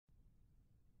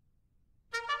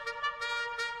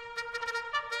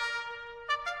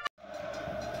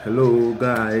Hello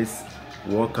guys,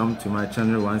 welcome to my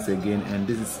channel once again, and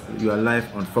this is you are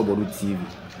live on Football TV.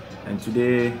 And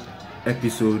today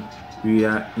episode we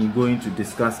are going to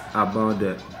discuss about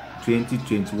the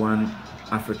 2021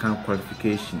 African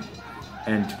qualification,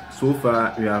 and so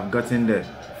far we have gotten the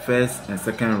first and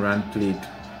second round played,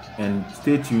 and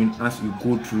stay tuned as you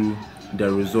go through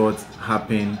the results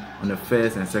happen on the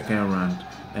first and second round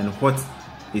and what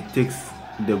it takes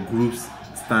the groups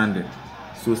standing.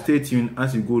 So stay tuned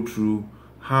as you go through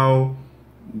how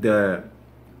the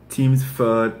teams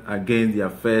fared against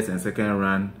their first and second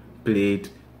round played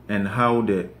and how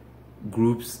the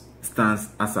groups stands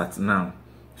as at now.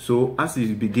 So as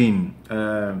we begin,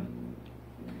 the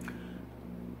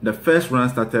first round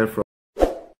started from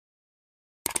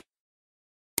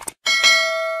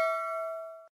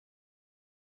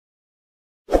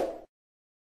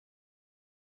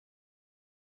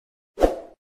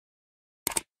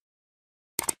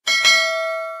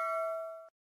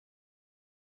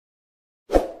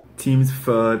teams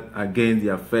fared against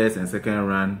their first and second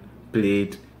round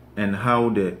played and how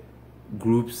the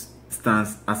groups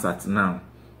stands as at now.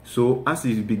 So as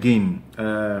we begin,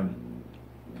 the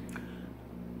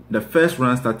first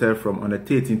round started from on the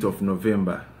 13th of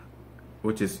November,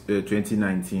 which is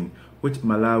 2019, which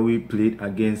Malawi played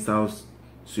against South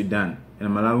Sudan, and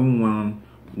Malawi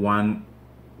won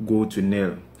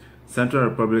 1-0. Central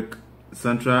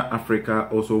Africa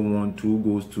also won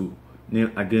 2-0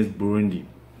 against Burundi.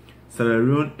 Sierra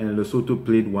Leone and Lesotho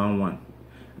played 1-1.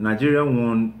 Nigeria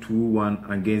won 2-1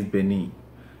 against Benin.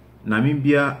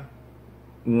 Namibia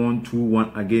won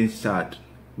 2-1 against Chad.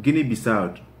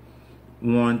 Guinea-Bissau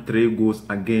won 3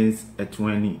 against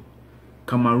Eswatini.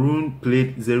 Cameroon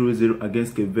played 0-0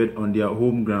 against Cape Verde on their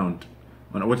home ground,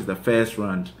 on what is the first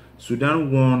round.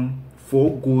 Sudan won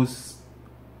 4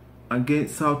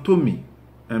 against Sao Tome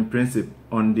and Principe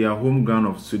on their home ground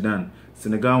of Sudan.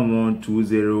 Senegal won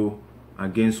 2-0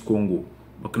 against Congo.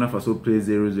 Burkina Faso played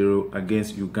 0-0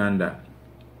 against Uganda.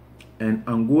 And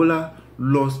Angola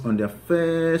lost on their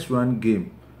first round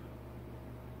game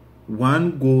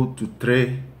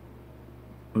 1-3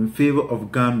 in favor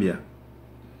of Gambia.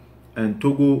 And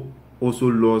Togo also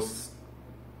lost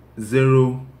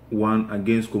 0-1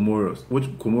 against Comoros, which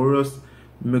Comoros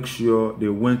make sure they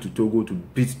went to Togo to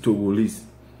beat Togo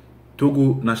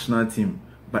national team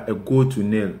by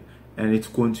 1-0. And it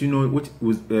continued, which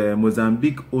was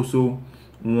Mozambique also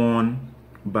won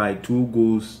by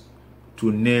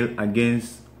 2-0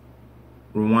 against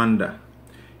Rwanda.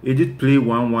 Egypt played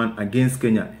 1-1 against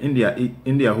Kenya in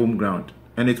their home ground,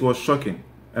 and it was shocking.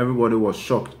 Everybody was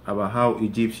shocked about how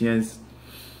Egyptians,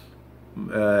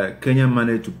 Kenya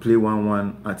managed to play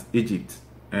 1-1 at Egypt,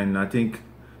 and I think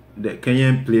the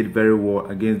Kenyan played very well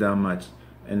against that match.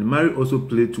 And Mali also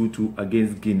played 2-2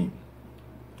 against Guinea.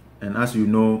 And as you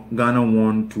know, Ghana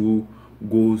won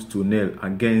 2-0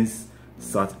 against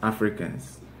South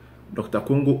Africans. Dr.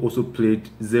 Congo also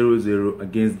played 0-0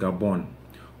 against Gabon.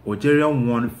 Algeria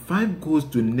won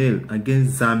 5-0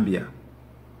 against Zambia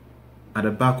at the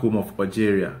back home of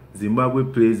Algeria. Zimbabwe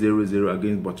played 0-0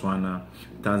 against Botswana.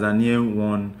 Tanzania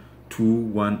won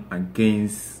 2-1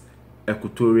 against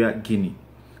Equatorial Guinea.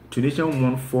 Tunisia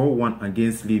won 4-1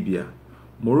 against Libya.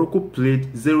 Morocco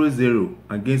played 0-0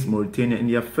 against Mauritania in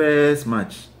their first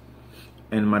match,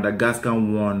 and Madagascar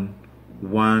won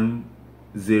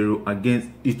 1-0 against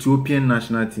Ethiopian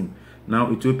national team. Now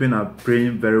Ethiopian are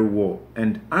playing very well,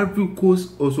 and Ivory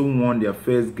Coast also won their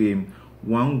first game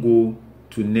 1-0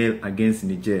 against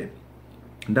Niger.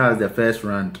 That was the first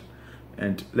round,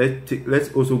 and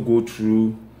let's also go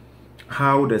through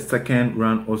how the second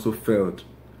round also failed,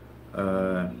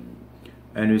 and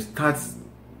it starts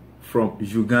from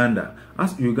Uganda,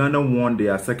 as Uganda won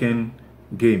their second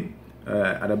game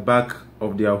at the back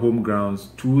of their home grounds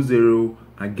 2-0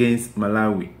 against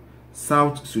Malawi.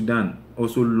 South Sudan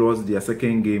also lost their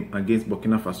second game against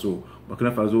Burkina Faso.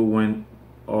 Burkina Faso went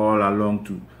all along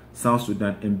to South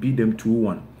Sudan and beat them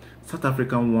 2-1. South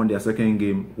Africa won their second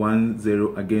game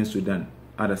 1-0 against Sudan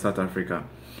at South Africa.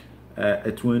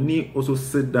 Eswatini also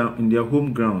sat down in their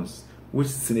home grounds, which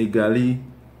Senegalese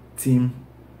team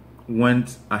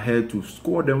went ahead to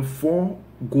score them 4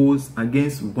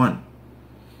 against 1.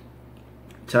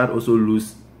 Chad also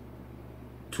lose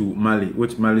to Mali,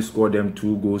 which Mali scored them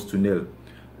 2-0.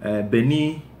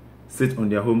 Benin sit on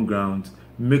their home ground,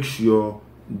 make sure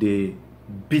they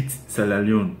beat Sierra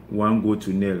Leone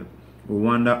 1-0.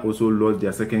 Rwanda also lost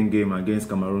their second game against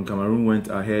Cameroon. Cameroon went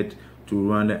ahead to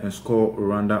Rwanda and scored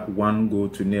Rwanda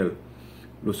 1-0.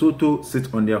 Lesotho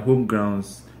sit on their home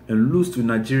grounds and lose to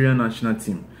Nigerian national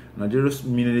team. Nigeria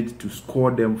managed to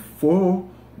score them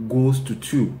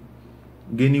 4-2.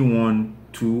 Guinea won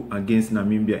 2 against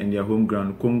Namibia in their home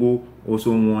ground. Congo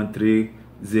also won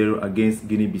 3-0 against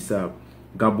Guinea-Bissau.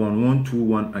 Gabon won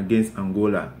 2-1 against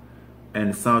Angola.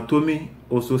 And Sao Tome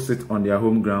also sit on their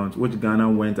home ground, which Ghana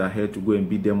went ahead to go and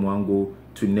beat them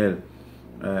 1-0.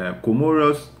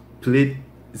 Comoros played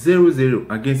 0-0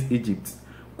 against Egypt.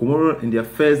 Comoros, in their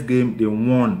first game, they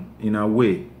won in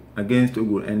away against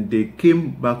Togo, and they came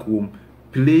back home,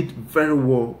 played very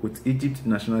well with Egypt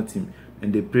national team,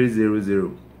 and they played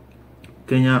 0-0.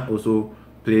 Kenya also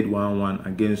played 1-1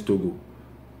 against Togo,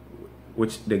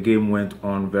 which the game went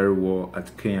on very well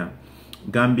at Kenya.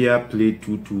 Gambia played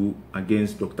 2-2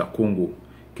 against Dr. Congo.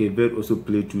 Cape Verde also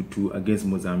played 2-2 against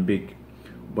Mozambique.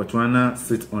 Botswana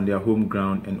sit on their home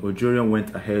ground, and Algeria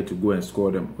went ahead to go and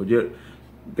score them.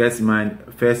 Guess mine,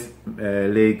 first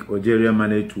leg, Algeria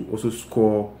managed to also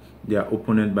score their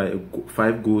opponent by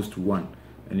 5-1.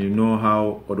 And you know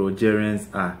how the Algerians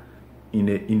are in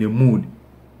a mood.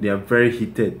 They are very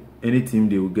heated. Any team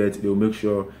they will get, they will make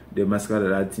sure they massacre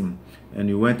that team. And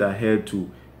you went ahead to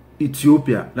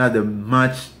Ethiopia. That's the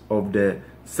match of the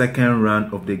second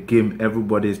round of the game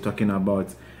everybody is talking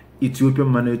about. Ethiopia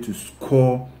managed to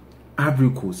score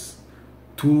Ivory Coast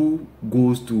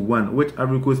 2-1, which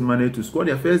Ivory Coast managed to score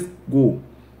their first goal,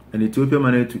 and Ethiopia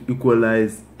managed to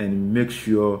equalize and make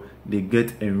sure they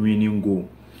get a winning goal,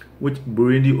 which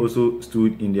Burundi also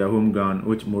stood in their home ground,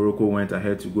 which Morocco went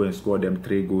ahead to go and score them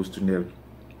 3-0.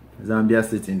 Zambia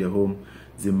sits in the home.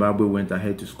 Zimbabwe went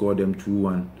ahead to score them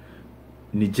 2-1.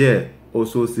 Niger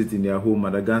also sits in their home.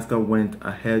 Madagascar went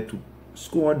ahead to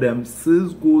score them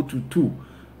 6-2.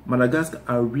 Madagascar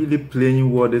are really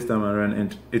playing well this time around,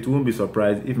 and it won't be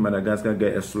surprised if Madagascar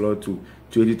get a slot to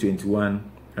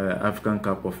 2021 African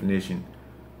Cup of Nations.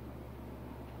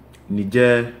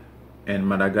 Niger and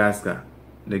Madagascar,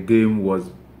 the game was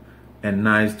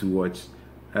nice to watch.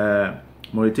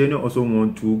 Mauritania also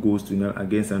won 2-0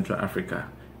 against Central Africa,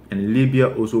 and Libya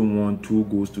also won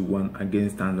 2-1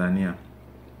 against Tanzania.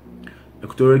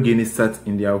 Equatorial Guinea sat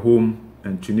in their home,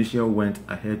 and Tunisia went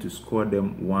ahead to score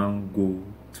them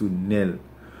 1-0.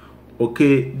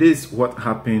 Okay, this is what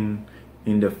happened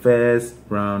in the first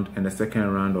round and the second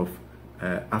round of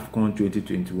AFCON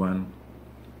 2021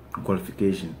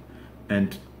 qualification.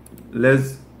 And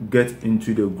let's get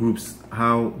into the groups,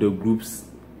 how the groups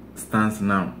stands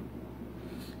now.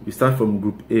 We start from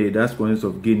Group A. That's consists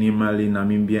of Guinea, Mali,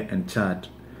 Namibia, and Chad.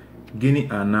 Guinea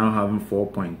are now having 4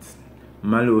 points.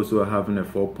 Mali also having a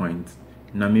 4 points.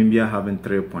 Namibia having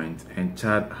 3 points, and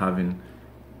Chad having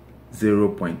 0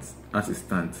 points as it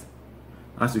stands.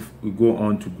 As if we go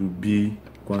on to Group B,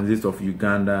 consists of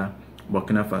Uganda,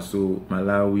 Burkina Faso,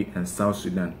 Malawi, and South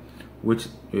Sudan, which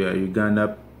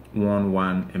Uganda won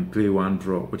 1 and play 1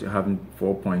 draw, which are having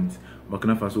 4 points.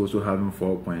 Burkina Faso also having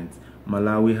 4 points.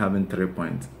 Malawi having 3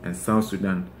 points, and South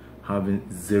Sudan having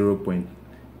 0 points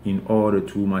in all the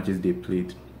 2 matches they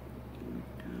played.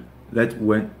 Let's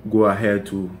go ahead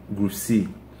to Group C.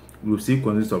 Group C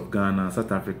consists of Ghana,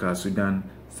 South Africa, Sudan,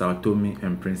 Sao Tome,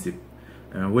 and Principe,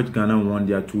 which Ghana won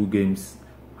their 2 games,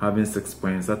 having 6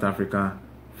 points. South Africa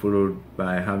followed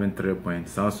by having 3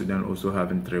 points. South Sudan also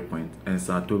having 3 points, and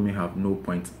Sao Tome have no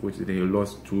points, which they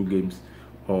lost 2 games.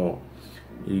 Or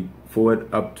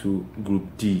forward up to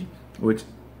Group D, which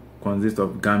consists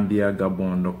of Gambia,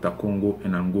 Gabon, Dr. Congo,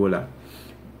 and Angola.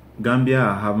 Gambia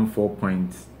are having 4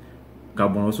 points.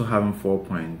 Gabon also having 4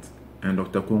 points, and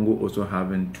Dr. Congo also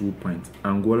having 2 points.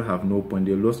 Angola have no point.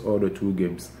 They lost all the 2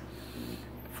 games.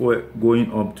 For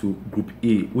going up to Group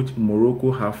E, which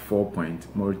Morocco have 4 points,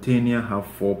 Mauritania have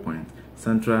 4 points,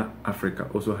 Central Africa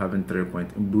also having 3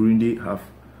 points, and Burundi have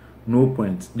no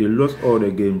points. They lost all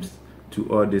the games to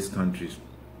all these countries.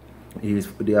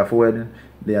 They are forwarding.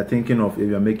 They are thinking of if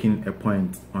you are making a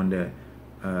point on the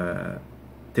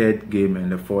 3rd game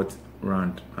and the 4th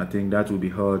round. I think that will be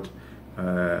held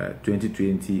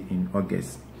 2020 in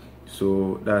August.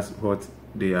 So that's what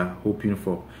they are hoping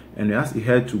for. And as we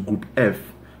head to Group F,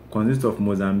 consists of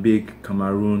Mozambique,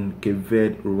 Cameroon, Cape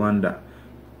Verde, Rwanda.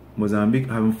 Mozambique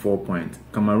having 4 points,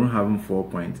 Cameroon having 4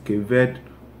 points, Cape Verde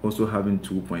also having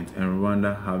 2 points, and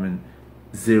Rwanda having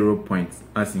 0 points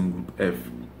as in Group F.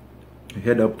 We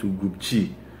head up to Group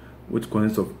G, which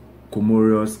consists of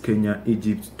Comoros, Kenya,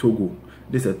 Egypt, Togo.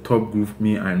 This is a top group,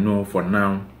 I know for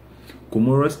now.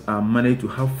 Comoros are managed to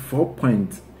have 4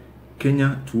 points,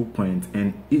 Kenya 2 points,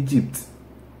 and Egypt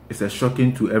is a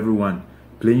shocking to everyone,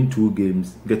 playing 2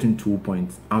 games, getting 2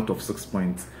 points out of 6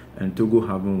 points, and Togo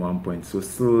having 1 point. So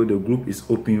still the group is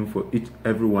open for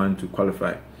everyone to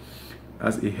qualify.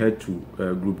 As we head to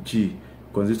Group G,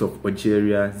 consists of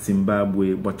Algeria,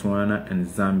 Zimbabwe, Botswana, and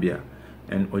Zambia.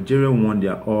 And Algeria won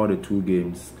all the 2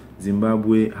 games.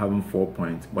 Zimbabwe having 4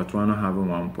 points, Botswana having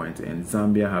 1 point, and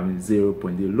Zambia having 0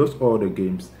 points. They lost all the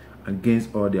games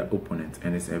against all their opponents,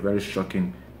 and it's a very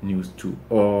shocking news to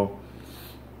all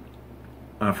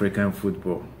African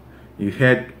football. You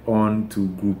head on to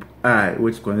Group I,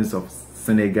 which consists of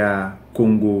Senegal,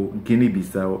 Congo,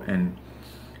 Guinea-Bissau, and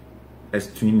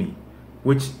Eswatini,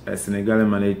 which Senegal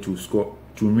managed to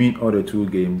win all the 2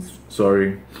 games.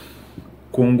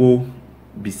 Congo,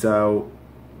 Bissau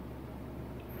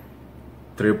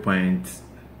 3 points,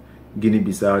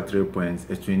 Guinea-Bissau 3 points,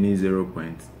 Eswatini 0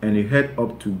 points. And you head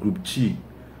up to Group G,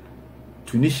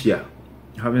 Tunisia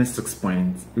having 6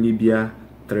 points, Libya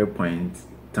 3 points,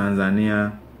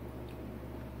 Tanzania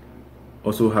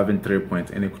also having 3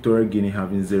 points, and Equatorial Guinea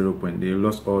having 0 points. They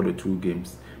lost all the 2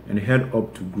 games. And you head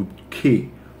up to Group K,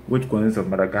 which consists of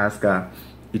Madagascar,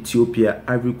 Ethiopia,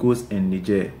 Ivory Coast, and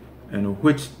Niger, and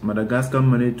which Madagascar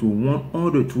managed to win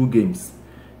all the 2 games.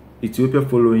 Ethiopia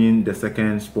following the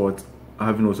second spot,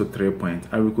 having also 3 points,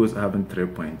 Ivory Coast having 3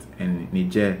 points, and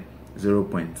Niger 0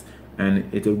 points. And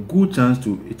it's a good chance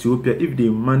to Ethiopia if they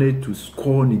manage to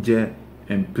score Niger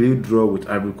and play draw with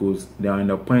Ivory Coast. They are in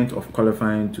the point of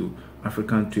qualifying to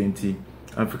AFCON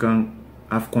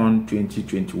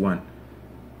 2021.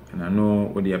 And I know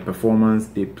with their performance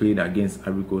they played against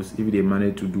Ivory Coast, if they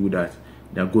manage to do that,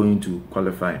 they are going to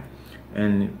qualify.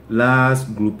 And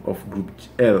last group of Group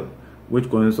L, which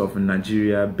consists of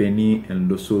Nigeria, Benin,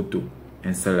 and Lesotho,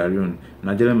 and Sierra Leone.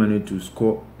 Nigeria managed to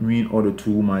win all the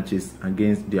 2 matches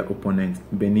against their opponents.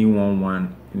 Benin won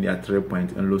 1 in their 3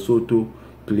 points, and Lesotho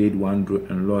played 1 draw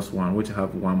and lost 1, which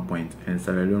have 1 point, and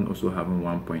Sierra Leone also having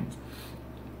 1 point.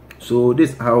 So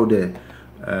this is how the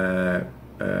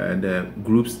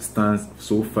groups stands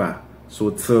so far. So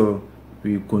till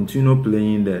we continue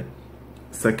playing the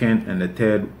second and the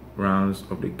third rounds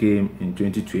of the game in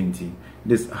 2020,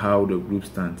 this is how the group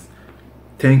stands.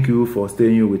 Thank you for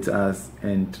staying with us,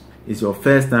 and it's your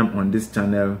first time on this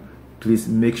channel, please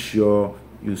make sure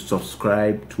you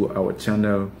subscribe to our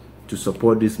channel to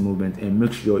support this movement, and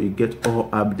make sure you get all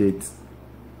updates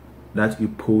that we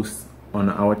post on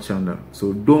our channel.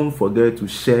 So don't forget to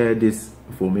share this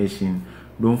information,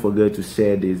 don't forget to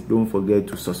share this, don't forget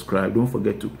to subscribe, don't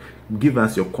forget to give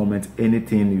us your comments,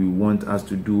 anything you want us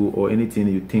to do or anything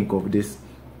you think of this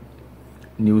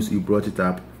news you brought it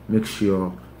up. Make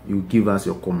sure you give us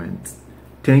your comments.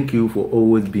 Thank you for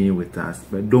always being with us,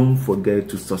 but don't forget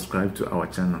to subscribe to our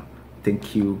channel.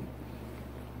 Thank you.